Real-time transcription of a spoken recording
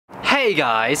Hey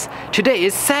guys, today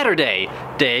is Saturday,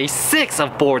 day 6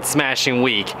 of Board Smashing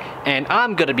Week, and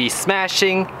I'm gonna be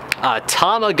smashing a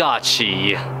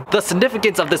Tamagotchi. The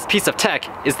significance of this piece of tech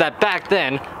is that back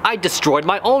then, I destroyed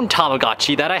my own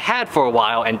Tamagotchi that I had for a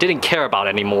while and didn't care about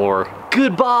anymore.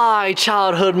 Goodbye,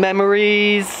 childhood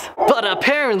memories. But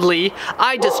apparently,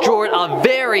 I destroyed a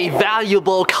very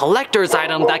valuable collector's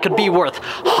item that could be worth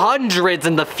hundreds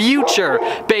in the future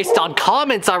based on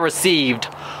comments I received.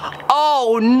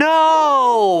 Oh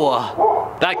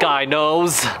no! That guy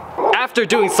knows. After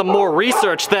doing some more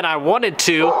research than I wanted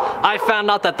to, I found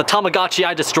out that the Tamagotchi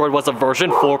I destroyed was a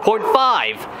version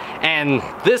 4.5. And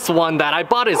this one that I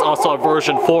bought is also a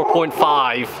version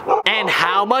 4.5. And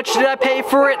how much did I pay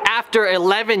for it after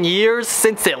 11 years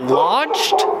since it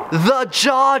launched? The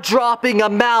jaw-dropping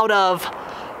amount of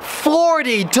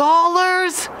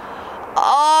 $40?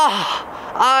 Ah,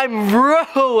 I'm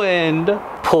ruined.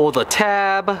 Pull the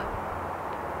tab.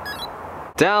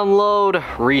 Download,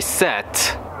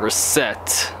 reset.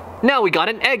 Now we got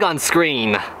an egg on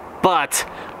screen. But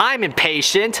I'm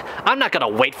impatient. I'm not gonna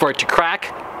wait for it to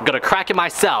crack. I'm gonna crack it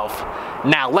myself.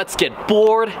 Now let's get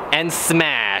bored and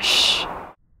smash.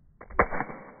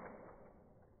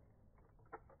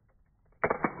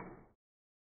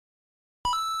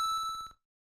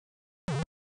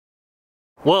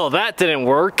 Well, that didn't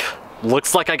work.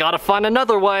 Looks like I gotta find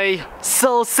another way.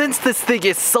 So since this thing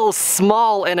is so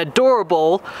small and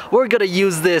adorable, we're gonna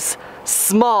use this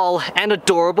small and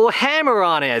adorable hammer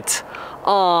on it.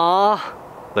 Aww.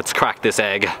 Let's crack this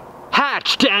egg.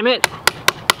 Hatch, damn it!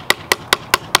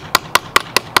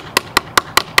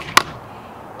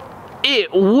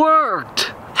 It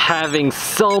worked! Having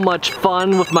so much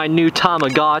fun with my new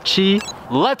Tamagotchi.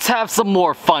 Let's have some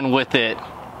more fun with it.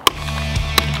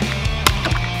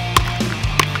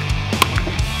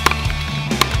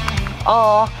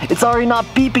 Aw, it's already not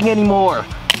beeping anymore.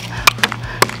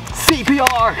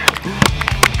 CPR!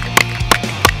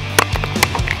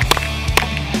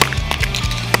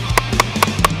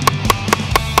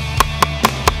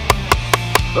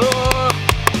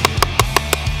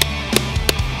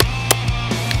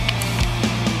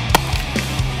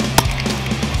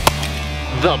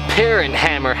 The parent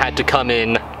hammer had to come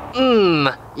in.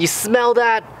 You smell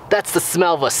that? That's the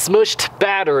smell of a smushed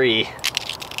battery.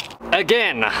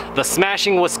 Again, the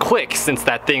smashing was quick since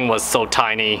that thing was so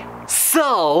tiny.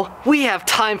 So, we have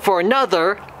time for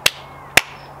another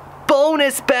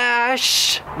bonus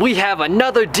bash! We have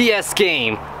another DS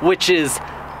game, which is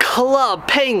Club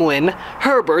Penguin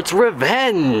Herbert's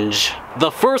Revenge.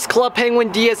 The first Club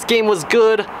Penguin DS game was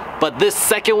good, but this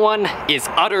second one is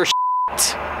utter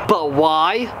shit. But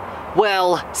why?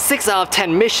 Well, 6 out of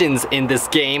 10 missions in this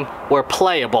game were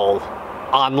playable.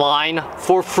 Online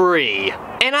for free.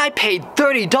 And I paid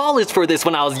 $30 for this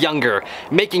when I was younger,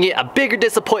 making it a bigger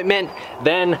disappointment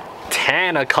than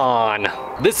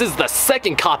Tanacon. This is the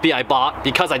second copy I bought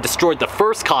because I destroyed the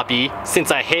first copy since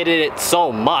I hated it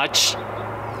so much.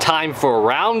 Time for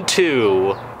round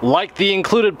 2. Like the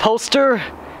included poster?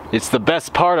 It's the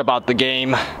best part about the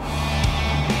game.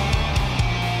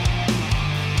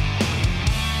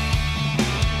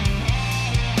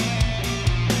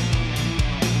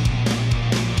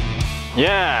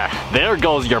 Yeah, there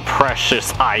goes your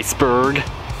precious iceberg.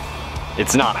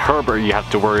 It's not Herbert you have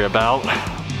to worry about.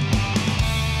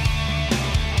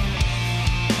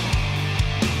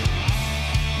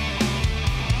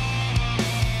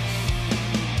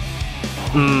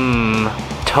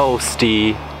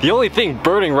 Toasty. The only thing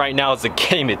burning right now is the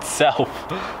game itself.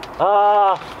 Put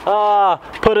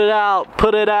it out,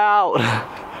 put it out.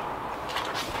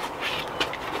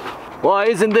 Why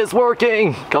isn't this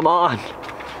working? Come on.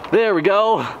 There we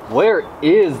go. Where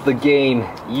is the game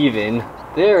even?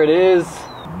 There it is.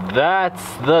 That's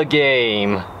the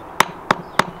game.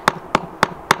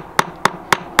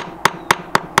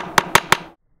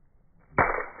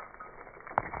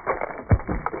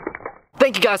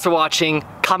 Thank you guys for watching.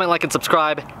 Comment, like, and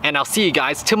subscribe, and I'll see you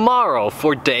guys tomorrow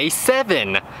for day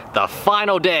 7, the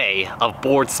final day of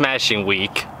Board Smashing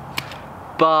Week.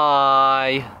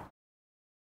 Bye.